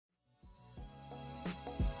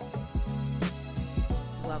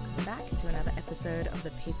welcome back to another episode of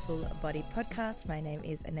the Peaceful Body Podcast. My name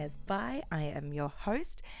is Inez Bai. I am your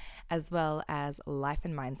host as well as life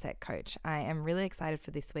and mindset coach. I am really excited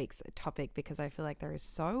for this week's topic because I feel like there is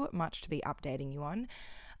so much to be updating you on.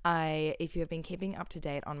 If you have been keeping up to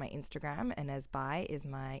date on my Instagram, Inez Bai is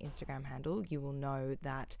my Instagram handle, you will know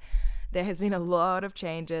that there has been a lot of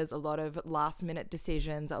changes, a lot of last minute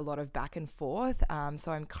decisions, a lot of back and forth.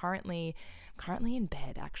 So I'm currently in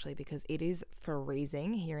bed actually because it is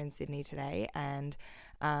freezing here in Sydney today, and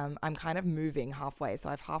I'm kind of moving halfway. So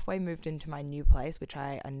I've halfway moved into my new place, which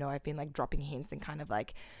I know I've been like dropping hints and kind of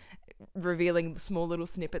like revealing small little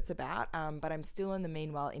snippets about, but I'm still in the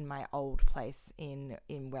meanwhile in my old place in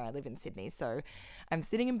where I live in Sydney. So I'm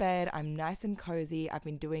sitting in bed, I'm nice and cozy. I've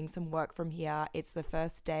been doing some work from here. It's the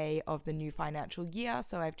first day of the new financial year,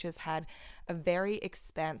 so I've just had a very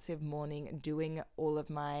expansive morning doing all of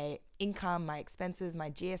my income, my expenses, my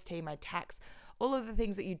GST, my tax, all of the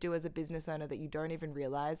things that you do as a business owner that you don't even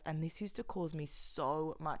realize. And this used to cause me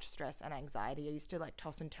so much stress and anxiety. I used to like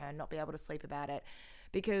toss and turn, not be able to sleep about it,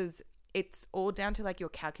 because it's all down to like your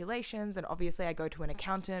calculations. And obviously I go to an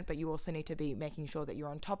accountant, but you also need to be making sure that you're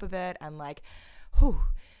on top of it and like,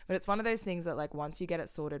 but it's one of those things that like once you get it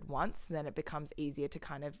sorted once, then it becomes easier to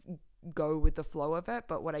kind of go with the flow of it.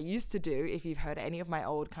 But what I used to do, if you've heard any of my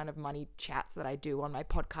old kind of money chats that I do on my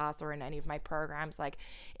podcast or in any of my programs, like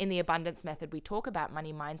in the Abundance Method, we talk about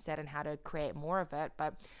money mindset and how to create more of it.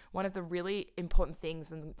 But one of the really important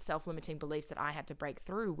things and self-limiting beliefs that I had to break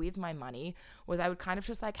through with my money was I would kind of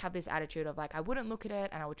just like have this attitude of like, I wouldn't look at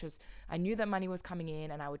it, and I knew that money was coming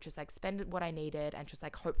in, and I would just like spend what I needed and just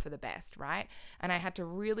like hope for the best, right? And I had to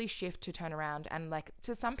really shift to turn around, and like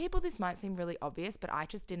to some people this might seem really obvious, but I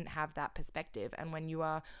just didn't have that perspective. And when you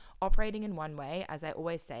are operating in one way, as I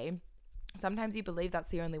always say, sometimes you believe that's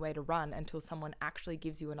the only way to run until someone actually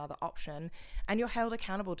gives you another option, and you're held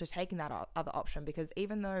accountable to taking that other option. Because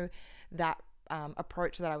even though that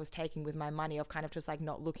approach that I was taking with my money of kind of just like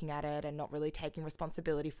not looking at it and not really taking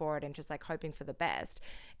responsibility for it and just like hoping for the best,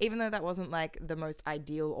 even though that wasn't like the most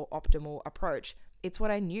ideal or optimal approach, it's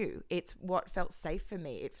what I knew. It's what felt safe for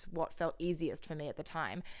me. It's what felt easiest for me at the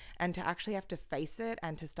time. And to actually have to face it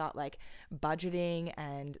and to start like budgeting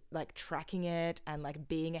and like tracking it and like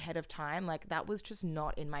being ahead of time, like that was just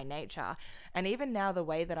not in my nature. And even now, the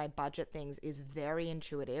way that I budget things is very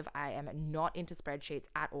intuitive. I am not into spreadsheets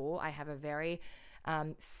at all. I have a very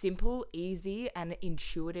simple, easy, and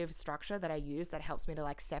intuitive structure that I use that helps me to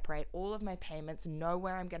like separate all of my payments, know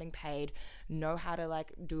where I'm getting paid, know how to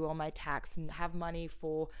like do all my tax, and have money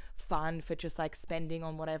for fun, for just like spending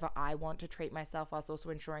on whatever I want to treat myself, whilst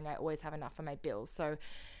also ensuring I always have enough for my bills. So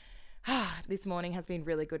this morning has been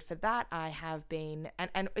really good for that. I have been,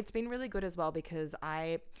 and it's been really good as well because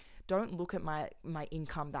I don't look at my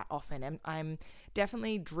income that often. And I'm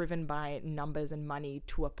definitely driven by numbers and money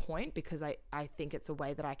to a point, because I think it's a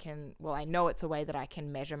way that I know it's a way that I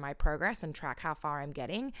can measure my progress and track how far I'm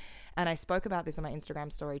getting. And I spoke about this on my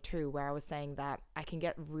Instagram story too, where I was saying that I can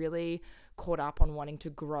get really caught up on wanting to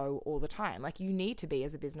grow all the time. Like you need to be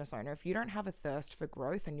as a business owner. If you don't have a thirst for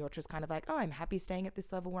growth and you're just kind of like, oh, I'm happy staying at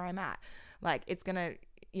this level where I'm at, like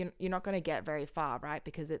you're not going to get very far, right?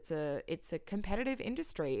 Because it's a competitive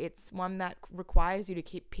industry. It's one that requires you to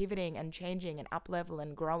keep pivoting and changing and up level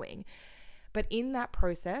and growing. But in that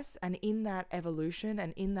process and in that evolution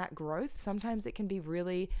and in that growth, sometimes it can be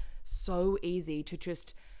really so easy to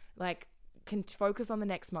just like can focus on the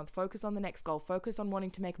next month, focus on the next goal, focus on wanting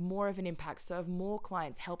to make more of an impact, serve more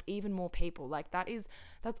clients, help even more people. Like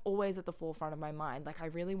that's always at the forefront of my mind. Like I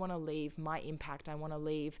really want to leave my impact. I want to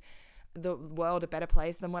leave the world a better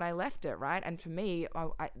place than when I left it, right? And for me,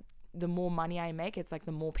 the more money I make, it's like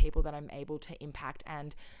the more people that I'm able to impact,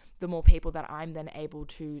 and the more people that I'm then able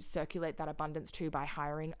to circulate that abundance to by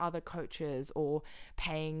hiring other coaches or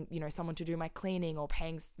paying, someone to do my cleaning or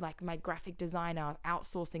paying like my graphic designer,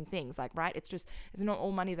 outsourcing things, like, right? It's not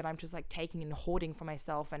all money that I'm just like taking and hoarding for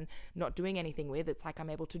myself and not doing anything with. It's like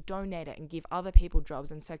I'm able to donate it and give other people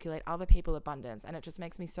jobs and circulate other people abundance. And it just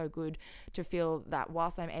makes me so good to feel that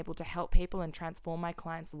whilst I'm able to help people and transform my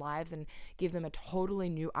clients' lives and give them a totally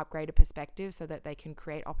new upgraded perspective so that they can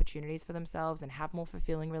create opportunities for themselves and have more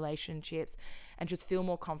fulfilling relationships and just feel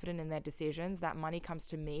more confident in their decisions, that money comes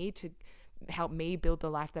to me to help me build the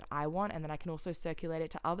life that I want, and then I can also circulate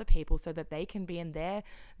it to other people so that they can be in their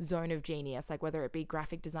zone of genius, like whether it be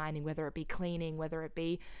graphic designing, whether it be cleaning, whether it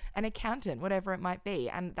be an accountant, whatever it might be.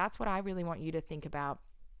 And that's what I really want you to think about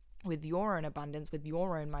with your own abundance, with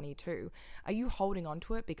your own money too. Are you holding on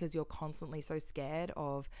to it because you're constantly so scared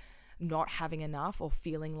of not having enough or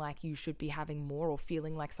feeling like you should be having more or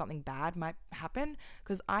feeling like something bad might happen.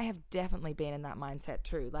 Because I have definitely been in that mindset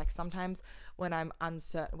too. Like sometimes when I'm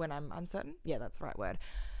uncertain, yeah, that's the right word,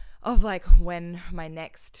 of like when my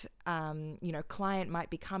next client might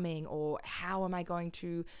be coming, or how am I going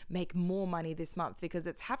to make more money this month, because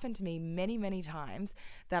it's happened to me many times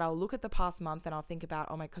that I'll look at the past month and I'll think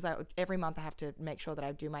about, because every month I have to make sure that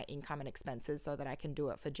I do my income and expenses so that I can do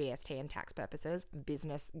it for GST and tax purposes,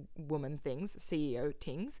 business woman things, CEO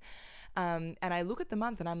things. And I look at the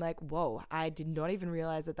month and I'm like, whoa, I did not even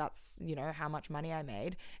realize that that's, how much money I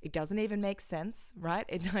made. It doesn't even make sense, right?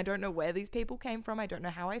 I don't know where these people came from. I don't know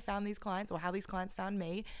how I found these clients or how these clients found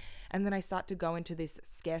me. And then I start to go into this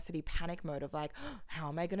scarcity panic mode of like, oh, how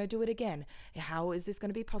am I going to do it again? How is this going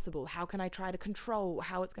to be possible? How can I try to control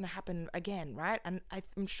how it's going to happen again, right? And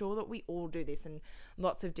I'm sure that we all do this in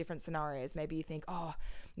lots of different scenarios. Maybe you think,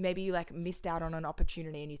 maybe you like missed out on an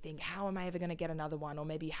opportunity and you think, how am I ever going to get another one? Or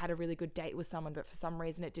maybe you had a really good date with someone, but for some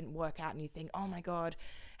reason it didn't work out and you think, oh my God,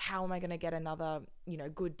 how am I going to get another,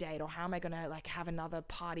 good date? Or how am I going to like have another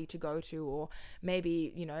party to go to? Or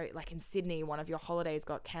maybe, like in Sydney, one of your holidays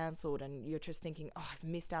got cancelled and you're just thinking, oh, I've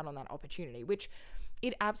missed out on that opportunity, which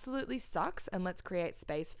it absolutely sucks. And let's create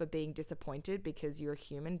space for being disappointed because you're a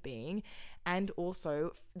human being. And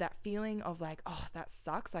also that feeling of like, oh, that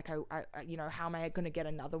sucks. Like, I how am I going to get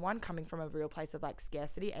another one, coming from a real place of like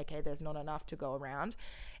scarcity, aka there's not enough to go around,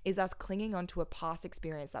 is us clinging onto a past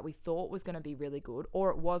experience that we thought was going to be really good, or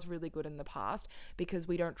it was really good in the past, because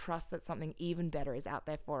we don't trust that something even better is out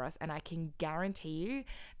there for us. And I can guarantee you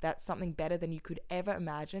that something better than you could ever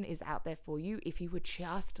imagine is out there for you if you would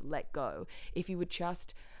just let go, if you would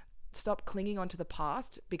just stop clinging onto the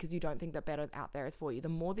past because you don't think that better out there is for you. The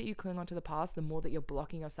more that you cling onto the past, the more that you're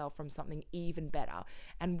blocking yourself from something even better.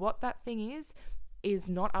 And what that thing is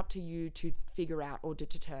not up to you to figure out or to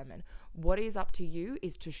determine. What is up to you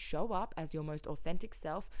is to show up as your most authentic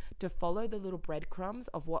self, to follow the little breadcrumbs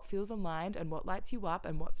of what feels aligned and what lights you up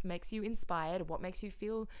and what makes you inspired, what makes you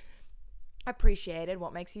feel appreciated,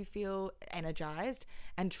 what makes you feel energized,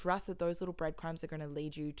 and trust that those little breadcrumbs are going to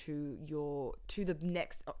lead you to the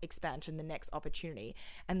next expansion, the next opportunity.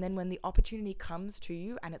 And then when the opportunity comes to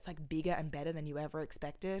you and it's like bigger and better than you ever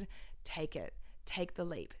expected, take it. Take the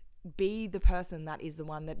leap. Be the person that is the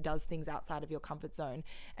one that does things outside of your comfort zone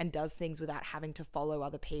and does things without having to follow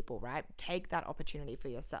other people, right? Take that opportunity for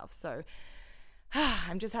yourself. So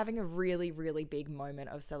I'm just having a really, really big moment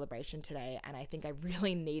of celebration today. And I think I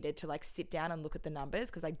really needed to like sit down and look at the numbers,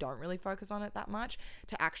 because I don't really focus on it that much,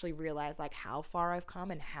 to actually realize like how far I've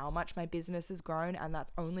come and how much my business has grown. And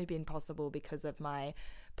that's only been possible because of my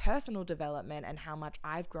personal development and how much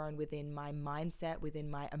I've grown within my mindset, within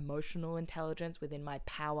my emotional intelligence, within my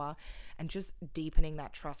power, and just deepening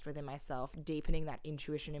that trust within myself, deepening that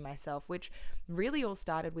intuition in myself, which really all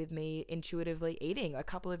started with me intuitively eating a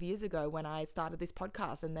couple of years ago when I started this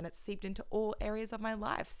podcast, and then it's seeped into all areas of my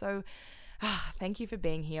life. So thank you for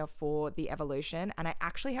being here for the evolution. And I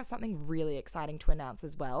actually have something really exciting to announce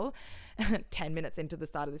as well, 10 minutes into the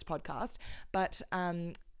start of this podcast. But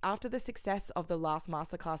after the success of the last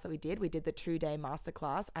masterclass that we did the 2-day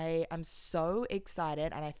masterclass, I am so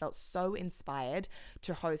excited and I felt so inspired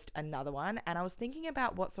to host another one. And I was thinking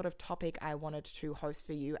about what sort of topic I wanted to host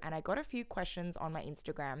for you. And I got a few questions on my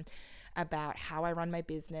Instagram about how I run my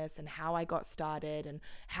business and how I got started and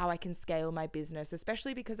how I can scale my business,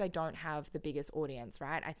 especially because I don't have the biggest audience,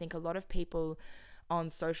 right? I think a lot of people on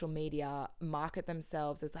social media market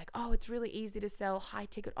themselves as like, oh, it's really easy to sell high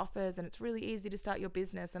ticket offers and it's really easy to start your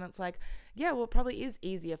business. And it's like, yeah, well, it probably is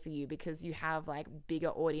easier for you because you have like bigger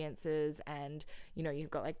audiences and,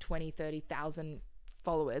 you've got like 20, 30,000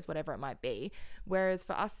 followers, whatever it might be. Whereas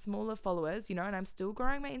for us smaller followers, and I'm still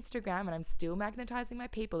growing my Instagram and I'm still magnetizing my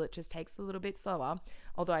people. It just takes a little bit slower.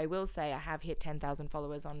 Although I will say I have hit 10,000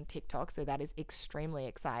 followers on TikTok. So that is extremely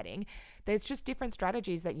exciting. There's just different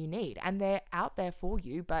strategies that you need and they're out there for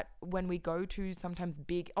you. But when we go to sometimes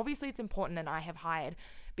big, obviously it's important, and I have hired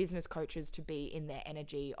business coaches to be in their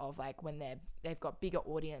energy of like when they've got bigger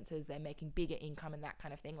audiences, they're making bigger income and that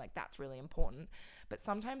kind of thing. Like that's really important. But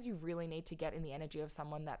sometimes you really need to get in the energy of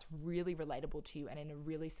someone that's really relatable to you and in a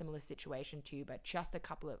really similar situation to you, but just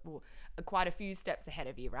quite a few steps ahead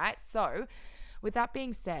of you, right? So with that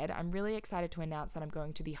being said, I'm really excited to announce that I'm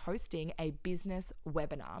going to be hosting a business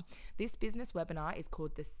webinar. This business webinar is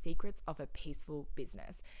called The Secrets of a Peaceful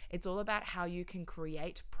Business. It's all about how you can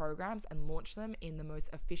create programs and launch them in the most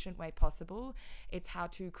efficient way possible. It's how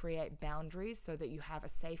to create boundaries so that you have a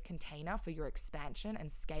safe container for your expansion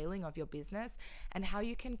and scaling of your business, and how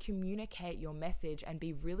you can communicate your message and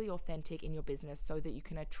be really authentic in your business so that you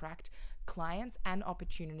can attract clients and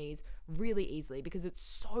opportunities really easily, because it's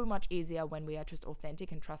so much easier when we are just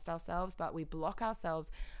authentic and trust ourselves. But we block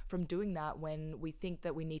ourselves from doing that when we think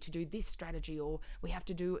that we need to do this strategy, or we have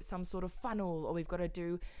to do some sort of funnel, or we've got to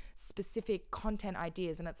do specific content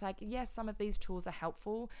ideas. And it's like, yes, some of these tools are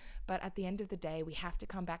helpful, but at the end of the day, we have to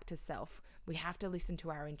come back to self. We have to listen to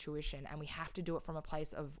our intuition, and we have to do it from a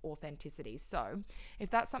place of authenticity. So if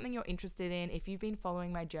that's something you're interested in, if you've been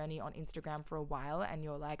following my journey on Instagram for a while and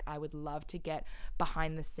you're like, I would love to get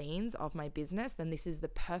behind the scenes of my business, then this is the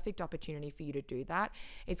perfect opportunity for you to do that.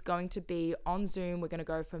 It's going to be on Zoom. We're going to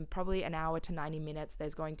go from probably an hour to 90 minutes.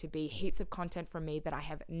 There's going to be heaps of content from me that I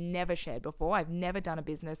have never shared before. I've never done a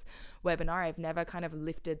business webinar. I've never kind of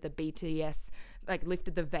lifted the BTS, like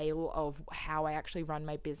lifted the veil of how I actually run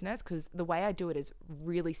my business, because the way I do it is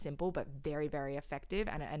really simple but very, very effective,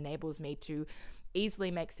 and it enables me to easily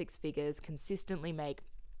make 6 figures, consistently make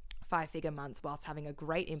 5-figure months whilst having a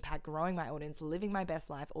great impact, growing my audience, living my best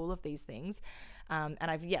life, all of these things. And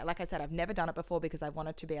like I said, I've never done it before because I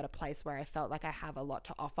wanted to be at a place where I felt like I have a lot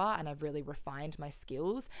to offer, and I've really refined my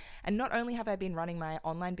skills. And not only have I been running my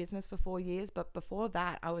online business for 4 years, but before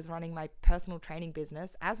that, I was running my personal training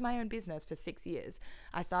business as my own business for 6 years.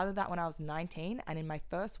 I started that when I was 19, and in my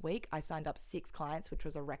first week, I signed up 6 clients, which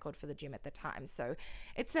was a record for the gym at the time. So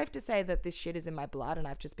it's safe to say that this shit is in my blood, and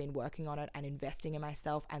I've just been working on it and investing in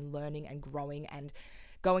myself and learning and growing and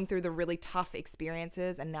going through the really tough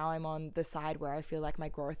experiences. And now I'm on the side where I feel like my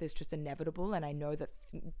growth is just inevitable, and I know that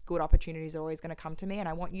good opportunities are always going to come to me, and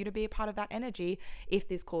I want you to be a part of that energy if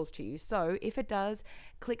this calls to you. So if it does,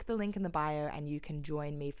 click the link in the bio and you can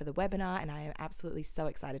join me for the webinar, and I am absolutely so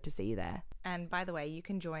excited to see you there. And by the way, you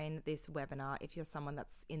can join this webinar if you're someone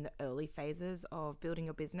that's in the early phases of building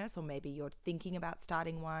your business, or maybe you're thinking about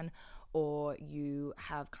starting one, or you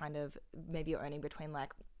have kind of, maybe you're earning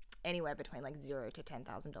anywhere between like $0 to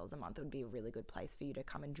 $10,000 a month. It would be a really good place for you to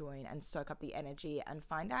come and join and soak up the energy and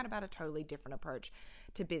find out about a totally different approach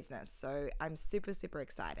to business. So I'm super, super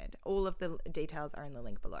excited. All of the details are in the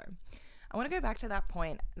link below. I want to go back to that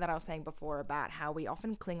point that I was saying before about how we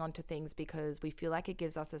often cling on to things because we feel like it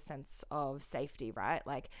gives us a sense of safety, right?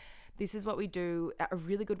 Like, this is what we do. A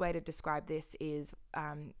really good way to describe this is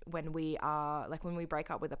when we break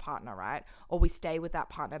up with a partner, right? Or we stay with that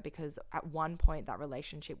partner because at one point that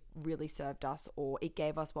relationship really served us, or it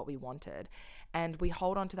gave us what we wanted. And we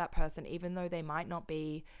hold on to that person even though they might not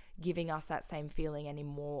be giving us that same feeling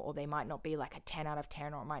anymore, or they might not be like a 10 out of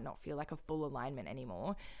 10, or it might not feel like a full alignment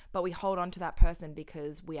anymore. But we hold on to that person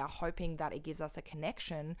because we are hoping that it gives us a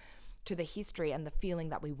connection to the history and the feeling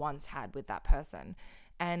that we once had with that person.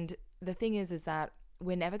 And the thing is that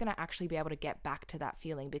we're never going to actually be able to get back to that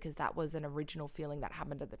feeling because that was an original feeling that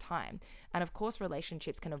happened at the time. And of course,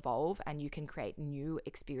 relationships can evolve and you can create new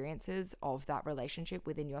experiences of that relationship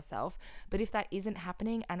within yourself. But if that isn't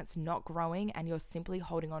happening and it's not growing and you're simply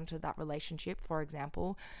holding on to that relationship, for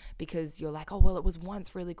example, because you're like, oh, well, it was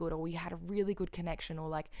once really good, or we had a really good connection, or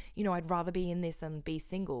like, I'd rather be in this than be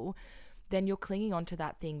single, then you're clinging on to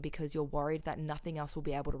that thing because you're worried that nothing else will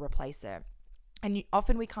be able to replace it. And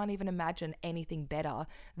often we can't even imagine anything better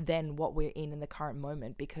than what we're in the current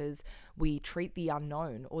moment because we treat the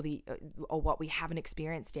unknown or what we haven't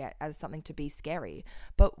experienced yet as something to be scary.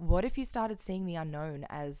 But what if you started seeing the unknown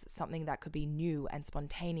as something that could be new and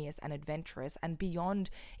spontaneous and adventurous and beyond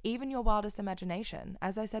even your wildest imagination?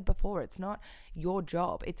 As I said before, it's not your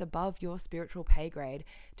job. It's above your spiritual pay grade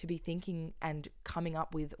to be thinking and coming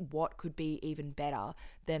up with what could be even better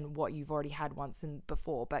than what you've already had once and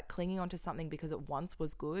before. But clinging onto something because it once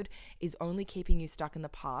was good is only keeping you stuck in the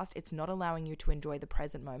past. It's not allowing you to enjoy the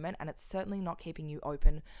present moment, and it's certainly not keeping you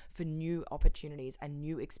open for new opportunities and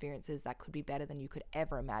new experiences that could be better than you could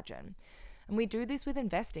ever imagine. And we do this with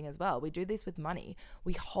investing as well. We do this with money.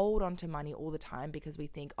 We hold on to money all the time because we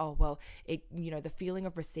think, oh, well, the feeling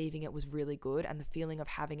of receiving it was really good, and the feeling of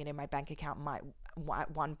having it in my bank account might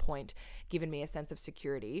at one point given me a sense of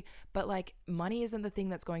security. But like, money isn't the thing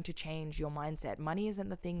that's going to change your mindset. Money isn't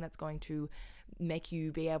the thing that's going to make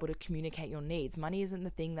you be able to communicate your needs. Money isn't the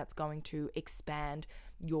thing that's going to expand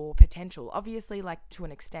your potential. Obviously, like, to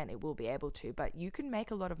an extent it will be able to, but you can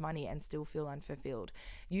make a lot of money and still feel unfulfilled.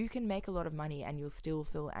 You can make a lot of money and you'll still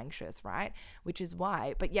feel anxious, right? Which is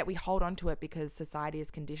why, but yet we hold on to it because society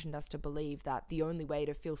has conditioned us to believe that the only way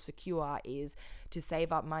to feel secure is to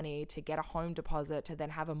save up money, to get a home deposit, to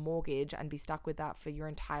then have a mortgage and be stuck with that for your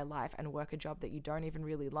entire life and work a job that you don't even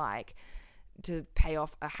really like. to pay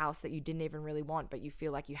off a house that you didn't even really want, but you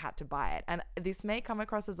feel like you had to buy it. And this may come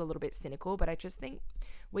across as a little bit cynical, but I just think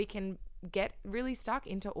we can get really stuck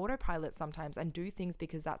into autopilot sometimes and do things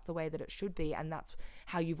because that's the way that it should be, and that's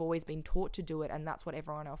how you've always been taught to do it, and that's what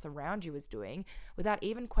everyone else around you is doing, without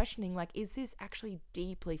even questioning, like, is this actually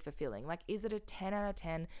deeply fulfilling? Like, is it a 10 out of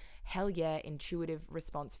 10 hell yeah intuitive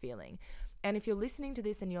response feeling? And if you're listening to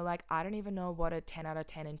this and you're like, I don't even know what a 10 out of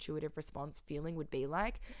 10 intuitive response feeling would be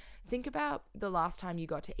like, think about the last time you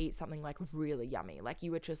got to eat something like really yummy. Like,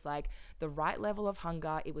 you were just like the right level of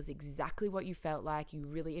hunger. It was exactly what you felt like. You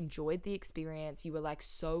really enjoyed the experience. You were like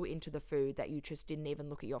so into the food that you just didn't even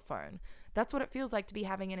look at your phone. That's what it feels like to be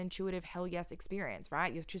having an intuitive hell yes experience,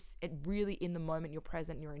 right? You're just really in the moment, you're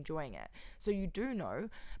present, and you're enjoying it. So you do know,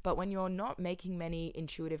 but when you're not making many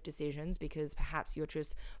intuitive decisions because perhaps you're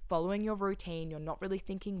just following your routine, you're not really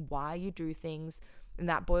thinking why you do things, and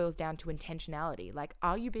that boils down to intentionality. Like,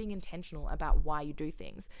 are you being intentional about why you do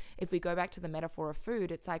things? If we go back to the metaphor of food,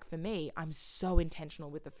 it's like, for me, I'm so intentional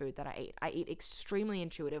with the food that I eat. I eat extremely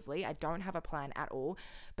intuitively. I don't have a plan at all,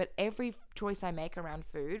 but every choice I make around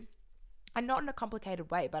food, and not in a complicated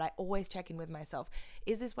way, but I always check in with myself.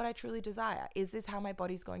 Is this what I truly desire? Is this how my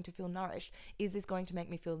body's going to feel nourished? Is this going to make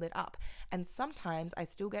me feel lit up? And sometimes I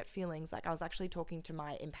still get feelings like, I was actually talking to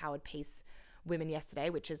my Empowered Peace women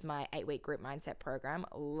yesterday, which is my 8-week group mindset program.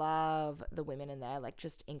 Love the women in there, like,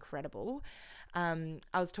 just incredible. I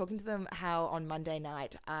was talking to them how on Monday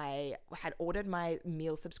night I had ordered my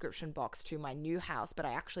meal subscription box to my new house, but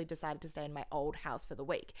I actually decided to stay in my old house for the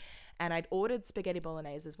week. And I'd ordered spaghetti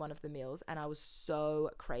bolognese as one of the meals, and I was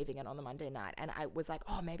so craving it on the Monday night. And I was like,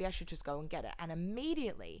 oh, maybe I should just go and get it. And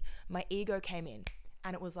immediately my ego came in.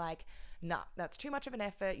 And it was like, nah, that's too much of an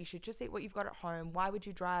effort. You should just eat what you've got at home. Why would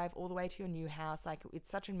you drive all the way to your new house? Like, it's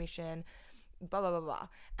such a mission, blah, blah, blah, blah.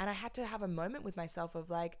 And I had to have a moment with myself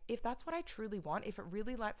of like, if that's what I truly want, if it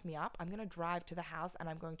really lights me up, I'm going to drive to the house and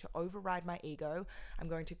I'm going to override my ego. I'm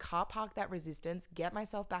going to car park that resistance, get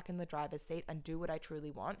myself back in the driver's seat and do what I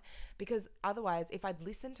truly want. Because otherwise, if I'd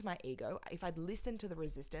listened to my ego, if I'd listened to the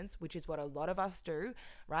resistance, which is what a lot of us do,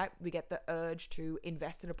 right? We get the urge to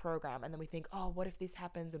invest in a program and then we think, oh, what if this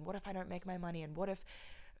happens? And what if I don't make my money? And what if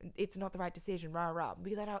it's not the right decision, rah, rah.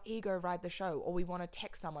 We let our ego ride the show, or we want to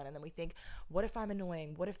text someone and then we think, what if I'm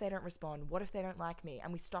annoying? What if they don't respond? What if they don't like me?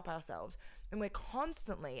 And we stop ourselves. And we're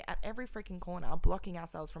constantly at every freaking corner blocking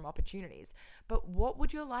ourselves from opportunities. But what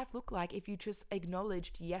would your life look like if you just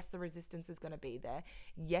acknowledged, yes, the resistance is going to be there.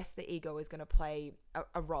 Yes, the ego is going to play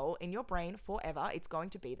a role in your brain forever. It's going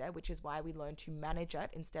to be there, which is why we learn to manage it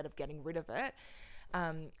instead of getting rid of it.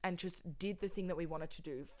 And just did the thing that we wanted to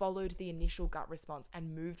do, followed the initial gut response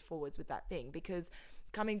and moved forwards with that thing. Because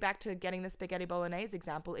coming back to getting the spaghetti bolognese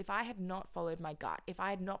example, if I had not followed my gut, if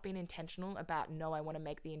I had not been intentional about, no, I want to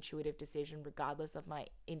make the intuitive decision regardless of my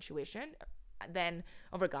intuition, then,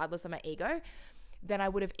 or regardless of my ego, then I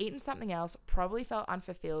would have eaten something else, probably felt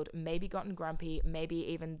unfulfilled, maybe gotten grumpy, maybe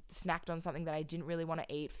even snacked on something that I didn't really want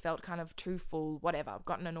to eat, felt kind of too full, whatever,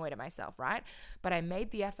 gotten annoyed at myself, right? But I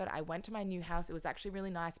made the effort. I went to my new house. It was actually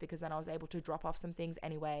really nice because then I was able to drop off some things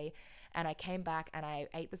anyway. And I came back and I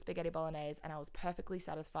ate the spaghetti bolognese and I was perfectly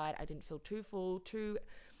satisfied. I didn't feel too full, too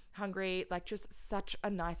hungry, like just such a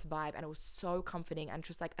nice vibe. And it was so comforting and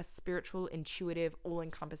just like a spiritual, intuitive,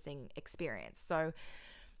 all-encompassing experience. So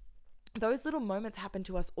those little moments happen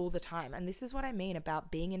to us all the time. And this is what I mean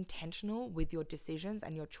about being intentional with your decisions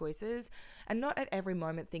and your choices, and not at every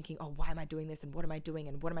moment thinking, oh, why am I doing this? And what am I doing?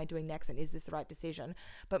 And what am I doing next? And is this the right decision?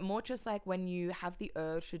 But more just like when you have the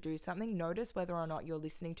urge to do something, notice whether or not you're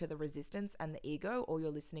listening to the resistance and the ego, or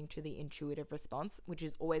you're listening to the intuitive response, which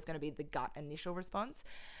is always going to be the gut initial response.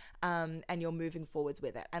 And you're moving forwards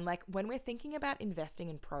with it. And like when we're thinking about investing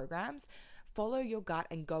in programs, follow your gut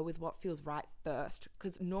and go with what feels right first.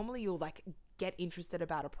 Because normally you'll like get interested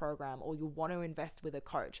about a program or you'll want to invest with a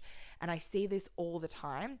coach. And I see this all the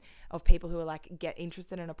time of people who are like, get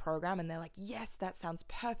interested in a program and they're like, yes, that sounds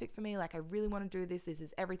perfect for me. Like I really want to do this. This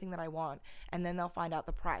is everything that I want. And then they'll find out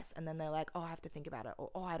the price. And then they're like, oh, I have to think about it.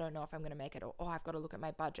 Or, oh, I don't know if I'm going to make it. Or, oh, I've got to look at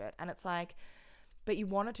my budget. And it's like, but you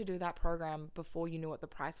wanted to do that program before you knew what the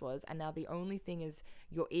price was. And now the only thing is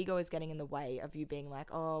your ego is getting in the way of you being like,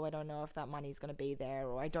 oh, I don't know if that money's going to be there,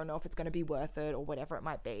 or I don't know if it's going to be worth it, or whatever it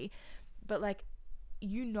might be. But like,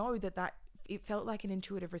 you know that it felt like an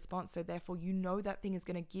intuitive response. So therefore, you know that thing is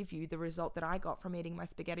going to give you the result that I got from eating my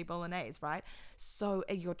spaghetti bolognese, right? So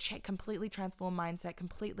your completely transformed mindset,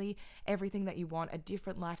 completely everything that you want, a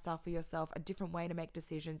different lifestyle for yourself, a different way to make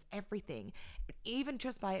decisions, everything. Even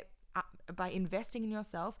just by by investing in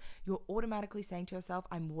yourself, you're automatically saying to yourself,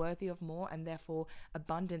 I'm worthy of more, and therefore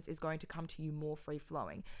abundance is going to come to you more free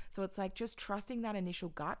flowing. So it's like just trusting that initial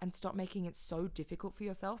gut and stop making it so difficult for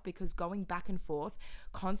yourself, because going back and forth,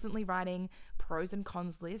 constantly writing pros and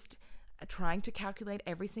cons list, trying to calculate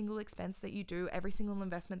every single expense that you do, every single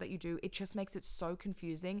investment that you do, it just makes it so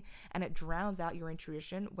confusing, and it drowns out your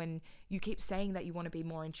intuition when you keep saying that you want to be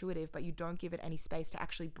more intuitive, but you don't give it any space to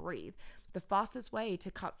actually breathe. The fastest way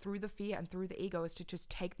to cut through the fear and through the ego is to just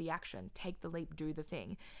take the action, take the leap, do the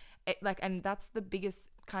thing. And that's the biggest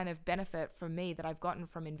kind of benefit for me that I've gotten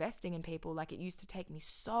from investing in people. Like, it used to take me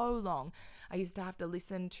so long. I used to have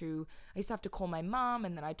to call my mom,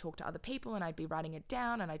 and then I'd talk to other people, and I'd be writing it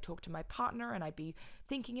down, and I'd talk to my partner, and I'd be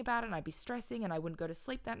thinking about it, and I'd be stressing, and I wouldn't go to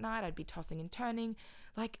sleep that night. I'd be tossing and turning.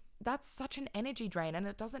 Like, that's such an energy drain, and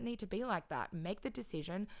it doesn't need to be like that. Make the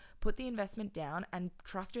decision, put the investment down, and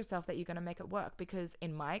trust yourself that you're going to make it work. Because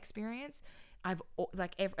in my experience,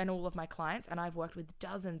 and all of my clients, and I've worked with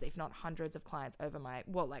dozens, if not hundreds of clients over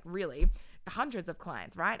really hundreds of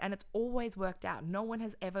clients, right? And it's always worked out. No one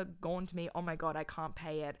has ever gone to me, oh my God, I can't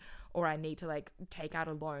pay it, or I need to take out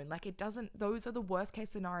a loan. Those are the worst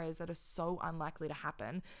case scenarios that are so unlikely to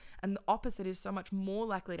happen. And the opposite is so much more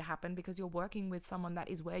likely to happen, because you're working with someone that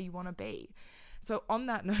is where you want to be. So on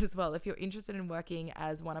that note as well, if you're interested in working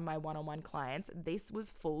as one of my one-on-one clients, this was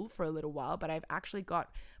full for a little while, but I've actually got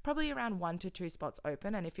probably around 1 to 2 spots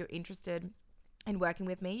open. And if you're interested in working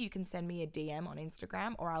with me, you can send me a DM on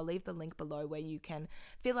Instagram, or I'll leave the link below where you can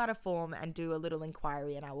fill out a form and do a little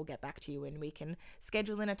inquiry, and I will get back to you, and we can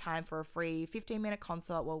schedule in a time for a free 15-minute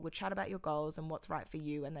consult where we'll chat about your goals and what's right for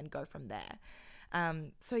you, and then go from there.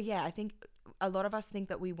 So yeah, I think a lot of us think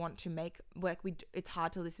that we want to make work. It's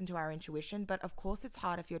hard to listen to our intuition, but of course it's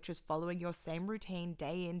hard if you're just following your same routine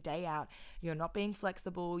day in, day out. You're not being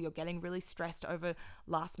flexible. You're getting really stressed over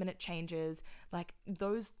last minute changes.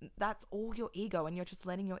 That's all your ego, and you're just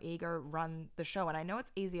letting your ego run the show. And I know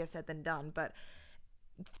it's easier said than done, but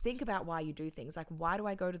think about why you do things. Like, why do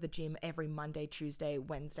I go to the gym every Monday, Tuesday,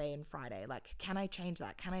 Wednesday, and Friday? Like, can I change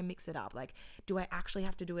that? Can I mix it up? Like, do I actually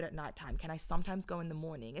have to do it at nighttime? Can I sometimes go in the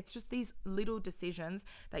morning? It's just these little decisions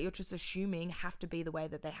that you're just assuming have to be the way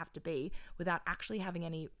that they have to be, without actually having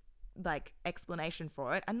any explanation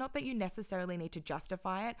for it. And not that you necessarily need to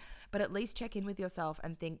justify it, but at least check in with yourself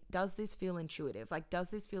and think, does this feel intuitive? Does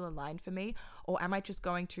this feel aligned for me? Or am I just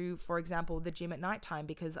going to, for example, the gym at nighttime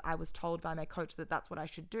because I was told by my coach that that's what I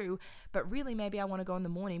should do, but really maybe I want to go in the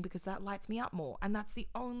morning because that lights me up more, and that's the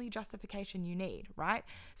only justification you need, right?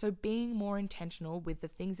 So being more intentional with the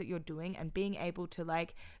things that you're doing, and being able to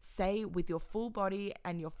say with your full body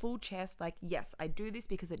and your full chest, yes, I do this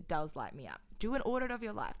because it does light me up. Do an audit of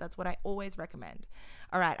your life. That's what I always recommend.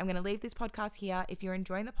 All right, I'm going to leave this podcast here. If you're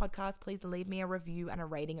enjoying the podcast, please leave me a review and a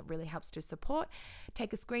rating. It really helps to support.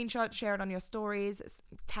 Take a screenshot, share it on your stories,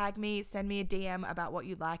 tag me, send me a DM about what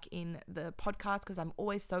you like in the podcast, because I'm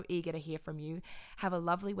always so eager to hear from you. Have a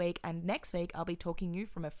lovely week. And next week, I'll be talking to you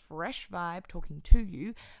from a fresh vibe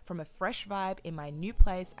in my new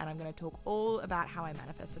place. And I'm going to talk all about how I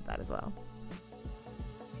manifested that as well.